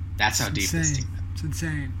 That's how deep this team is. It's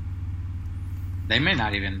insane. They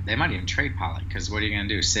might even trade Pollock because what are you going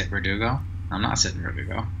to do? Sit Verdugo? I'm not sitting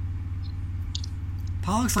Verdugo.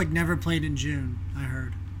 Pollock's never played in June, I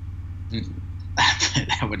heard.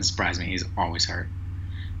 That wouldn't surprise me. He's always hurt.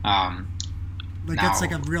 That's a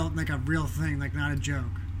real thing, not a joke.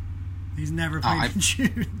 He's never played in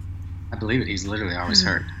June. I believe it. He's literally always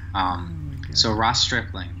hurt. So Ross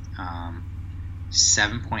Stripling,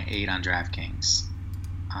 7.8 on DraftKings.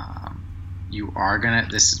 You are gonna.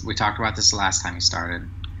 We talked about this last time he started.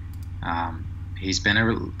 He's been a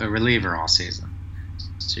reliever all season,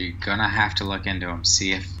 so you're gonna have to look into him,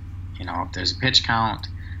 see if there's a pitch count.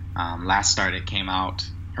 Last start it came out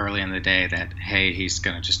early in the day that hey, he's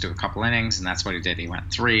gonna just do a couple innings, and that's what he did. He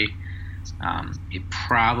went 3. He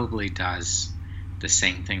probably does the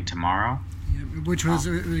same thing tomorrow. Yeah, which was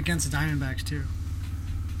against the Diamondbacks too.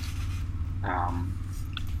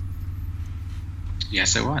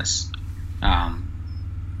 Yes, it was.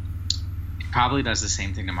 He probably does the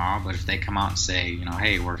same thing tomorrow, but if they come out and say,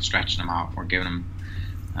 hey, we're stretching him out, we're giving him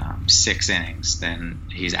 6 innings, then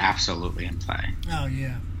he's absolutely in play. Oh,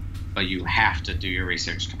 yeah. But you have to do your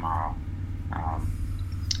research tomorrow.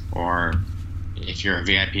 Or if you're a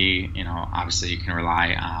VIP, obviously you can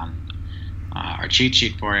rely on our cheat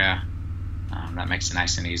sheet for you. That makes it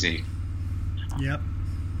nice and easy. Yep.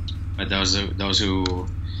 But those who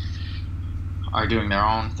are doing their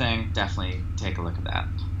own thing, definitely take a look at that.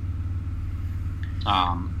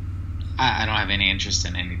 I don't have any interest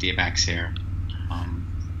in any D-backs here.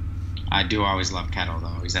 I do always love Kettle,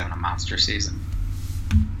 though. He's having a monster season.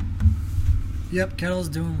 Yep, Kettle's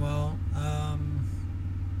doing well.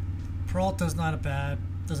 Peralta's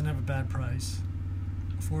doesn't have a bad price.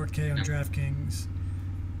 4K on DraftKings.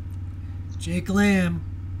 Jake Lamb.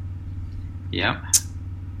 Yep.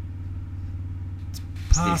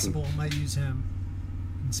 Possible might use him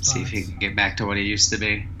in spots. See if he can get back to what he used to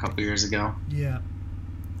be a couple years ago. Yeah.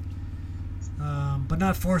 But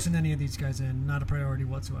not forcing any of these guys in. Not a priority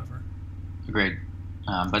whatsoever. Agreed.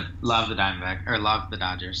 But love the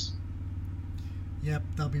Dodgers. Yep,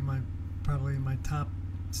 that'll be probably my top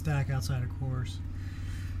stack outside of Coors.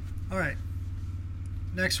 All right.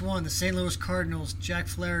 Next one, the St. Louis Cardinals, Jack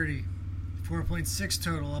Flaherty, 4.6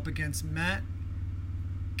 total up against Matt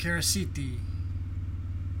Carasiti,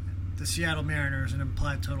 the Seattle Mariners, an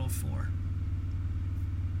implied total of 4.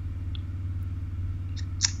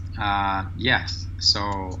 Yes.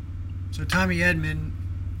 So Tommy Edman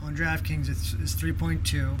on DraftKings is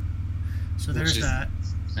 3.2. So there's that.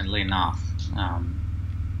 Been leading off.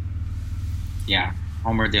 Yeah,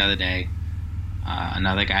 homered the other day.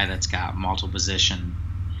 Another guy that's got multiple position.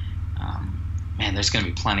 Man, there's going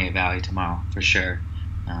to be plenty of value tomorrow for sure.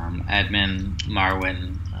 Edman,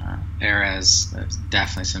 Marwin, Perez, there's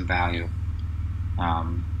definitely some value. I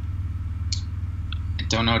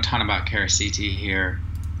don't know a ton about Carasiti here.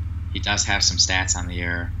 He does have some stats on the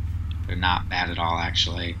year. They're not bad at all,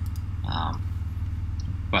 actually.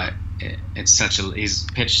 But he's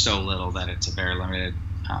pitched so little that it's a very limited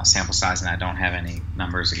sample size, and I don't have any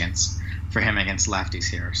numbers for him against lefties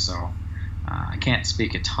here. So I can't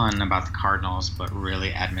speak a ton about the Cardinals, but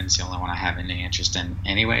really Edman's the only one I have any interest in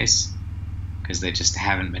anyways, because they just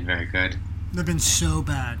haven't been very good. They've been so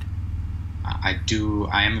bad. I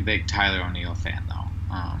am a big Tyler O'Neill fan, though.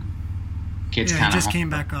 Kid's Yeah, kind he of just came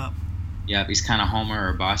back up. Yep, he's kind of homer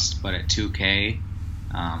or bust, but at 2K,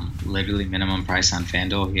 literally minimum price on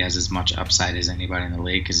FanDuel, he has as much upside as anybody in the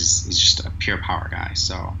league because he's just a pure power guy.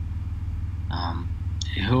 So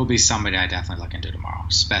he'll be somebody I definitely look into tomorrow,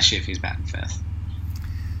 especially if he's batting fifth.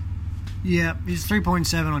 Yeah, he's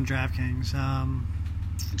 3.7 on DraftKings.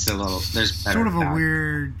 It's a little there's better sort of a value.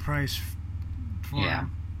 weird price for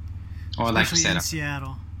him, Or like I especially said, in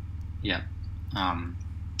Seattle. yeah. On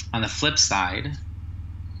the flip side,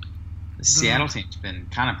 the Seattle team's been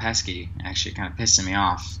kind of pesky, actually kind of pissing me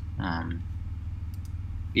off.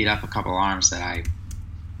 Beat up a couple arms that I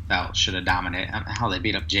felt should have dominated. Hell, they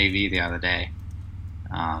beat up JV the other day,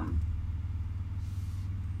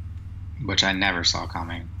 which I never saw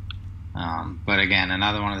coming. But again,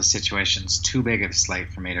 another one of the situations, too big of a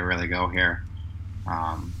slate for me to really go here.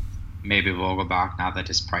 Maybe Vogelbach, now that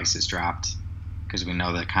his price has dropped, because we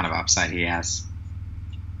know the kind of upside he has.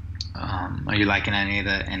 Are you liking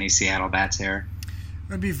any Seattle bats here?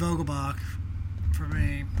 It would be Vogelbach for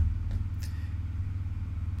me,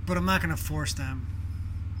 but I'm not going to force them.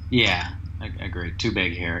 Yeah, I agree. Too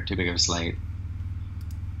big here. Too big of a slate.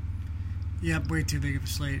 Yep, way too big of a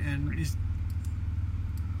slate. And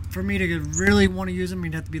for me to really want to use him,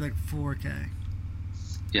 he'd have to be like 4K.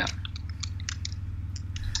 Yeah.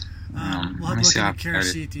 We'll have to look at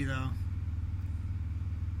Karasiti, though.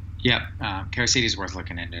 Yep. Karasiti's worth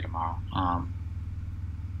looking into tomorrow.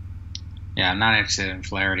 Yeah, I'm not interested in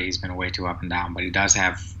Flaherty. He's been way too up and down, but he does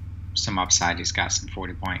have some upside. He's got some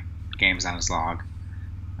 40-point games on his log.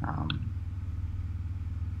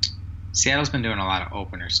 Seattle's been doing a lot of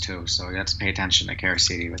openers too, so you have to pay attention to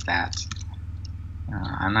Karasiti with that.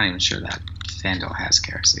 I'm not even sure that FanDuel has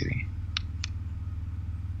Karasiti.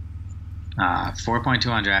 4.2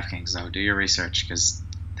 on DraftKings, though. Do your research, because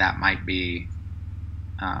that might be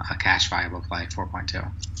a cash viable play.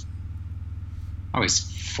 4.2. Oh, he's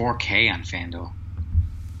 4K on FanDuel.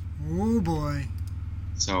 Oh boy.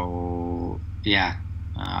 So yeah,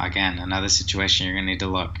 again, another situation you're gonna need to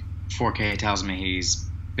look. 4K tells me he's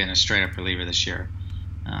been a straight up reliever this year,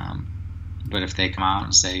 but if they come out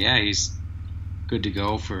and say, yeah, he's good to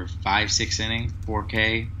go for 5-6 innings,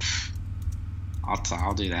 4K,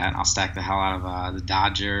 I'll do that. I'll stack the hell out of the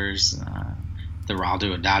Dodgers. I'll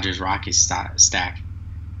do a Dodgers Rockies stack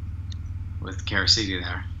with Karasiti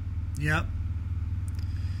there. Yep.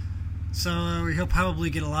 So he'll probably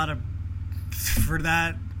get a lot of, for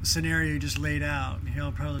that scenario you just laid out,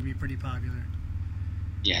 he'll probably be pretty popular.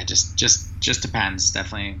 Yeah, just depends.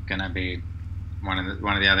 Definitely gonna be one of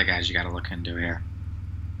the other guys you got to look into here.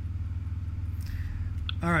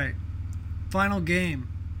 All right, final game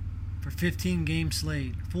for 15-game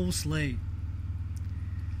slate, full slate.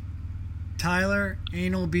 Tyler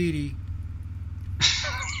Anal Beatty.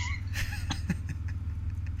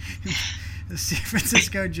 The San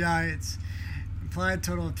Francisco Giants, implied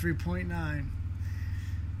total of 3.9,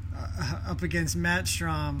 up against Matt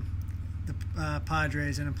Strahm, the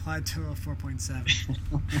Padres, an implied total of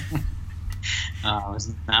 4.7. I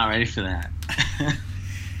was not ready for that.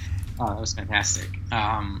 Oh, that was fantastic.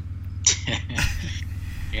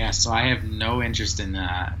 Yeah, so I have no interest in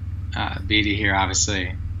Beatty here,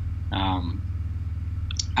 obviously.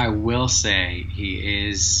 I will say he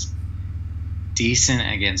is decent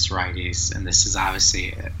against righties, and this is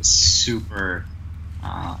obviously a super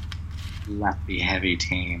lefty-heavy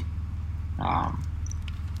team.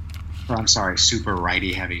 Super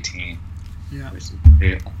righty-heavy team. Yeah.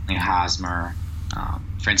 Only Hosmer.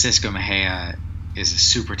 Francisco Mejia is a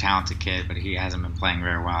super talented kid, but he hasn't been playing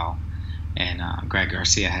very well. And Greg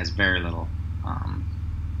Garcia has very little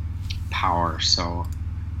power, so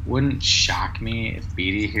wouldn't shock me if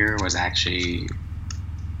Beatty here was actually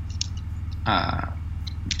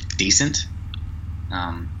decent.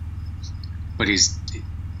 But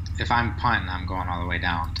if I'm punting, I'm going all the way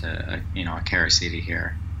down to a Karasiti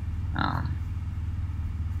here.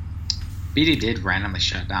 Beatty did randomly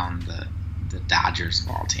shut down the Dodgers of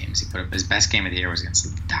all teams. He put up his best game of the year was against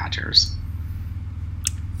the Dodgers.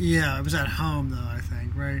 Yeah, it was at home though, I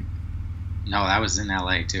think, right? No, that was in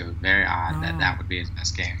LA too. Very odd that would be his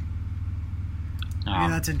best game. Yeah,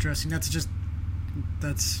 that's interesting.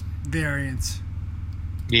 That's variance.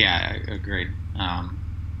 Yeah, agreed.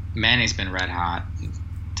 Manny's been red hot.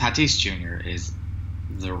 Tatis Jr. is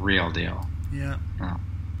the real deal. Yeah.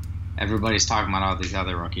 Everybody's talking about all these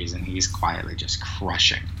other rookies, and he's quietly just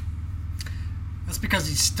crushing. That's because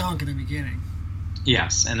he stunk in the beginning.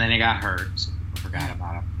 Yes, and then he got hurt, so people forgot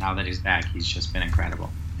about him. Now that he's back, he's just been incredible.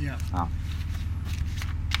 Yeah.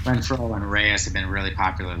 Renfroe and Reyes have been really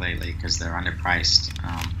popular lately because they're underpriced.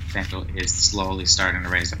 FanDuel is slowly starting to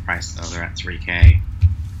raise the price, though. They're at 3K.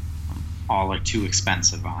 all are too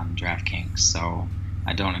expensive on DraftKings. So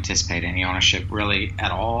I don't anticipate any ownership really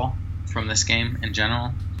at all from this game in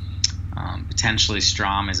general. Potentially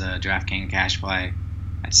Strom is a DraftKings cash play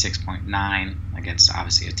at 6.9 against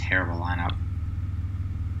obviously a terrible lineup.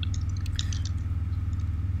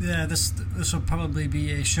 Yeah, this will probably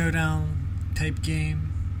be a showdown type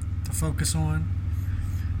game to focus on.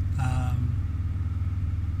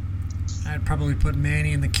 I'd probably put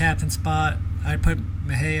Manny in the captain spot. I'd put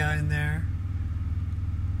Mejia in there.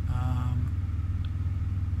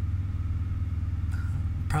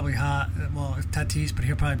 Probably Tatis, but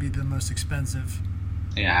he'll probably be the most expensive.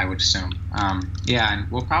 Yeah, I would assume. And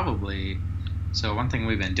we'll probably. So one thing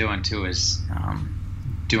we've been doing too is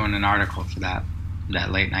doing an article for that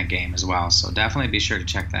late night game as well. So definitely be sure to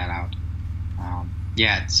check that out.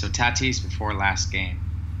 So Tatis before last game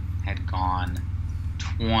had gone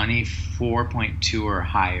 24.2 or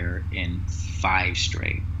higher in 5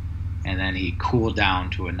 straight, and then he cooled down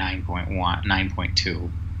to a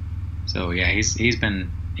 9.2. So yeah, he's been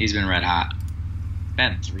red hot.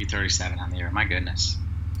 Ben, 337 on the year. My goodness.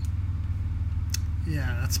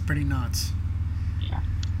 Yeah, that's pretty nuts. Yeah.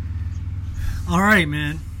 All right,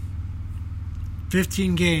 man.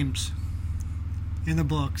 15 games in the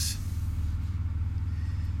books.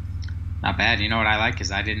 Not bad. You know what I like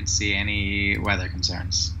is I didn't see any weather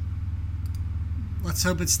concerns. Let's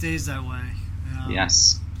hope it stays that way.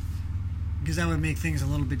 Yes. Because that would make things a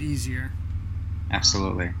little bit easier.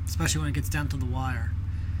 Absolutely. Especially when it gets down to the wire.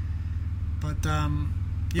 But,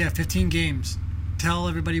 15 games. Tell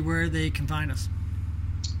everybody where they can find us.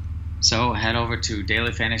 So head over to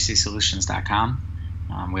dailyfantasysolutions.com.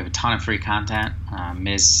 We have a ton of free content.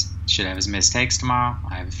 Miz should have his Miz takes tomorrow.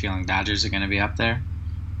 I have a feeling Dodgers are going to be up there.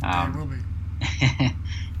 They will be.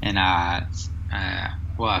 And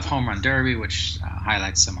we'll have Home Run Derby, which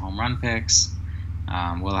highlights some home run picks.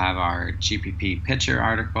 We'll have our GPP pitcher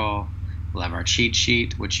article. We'll have our cheat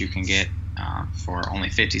sheet, which you can get for only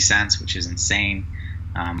 50 cents, which is insane.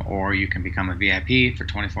 Or you can become a VIP for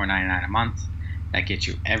 $24.99 a month. That gets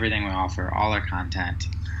you everything we offer, all our content.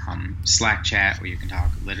 Slack chat where you can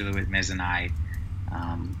talk literally with Miz and I.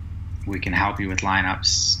 We can help you with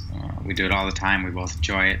lineups. We do it all the time. We both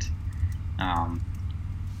enjoy it.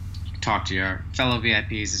 Talk to your fellow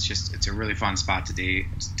VIPs. It's a really fun spot to be.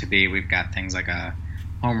 We've got things like a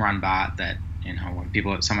home run bot that,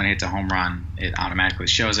 when someone hits a home run, it automatically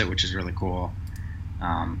shows it, which is really cool.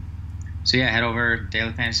 Head over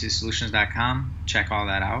dailyfantasysolutions.com, check all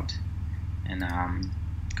that out, and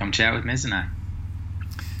come chat with Miz and I.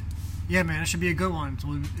 Yeah, man, it should be a good one.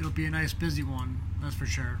 It'll be a nice, busy one, that's for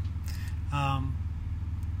sure. All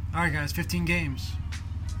right, guys, 15 games.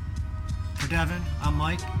 For Devin, I'm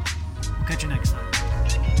Mike. We'll catch you next time.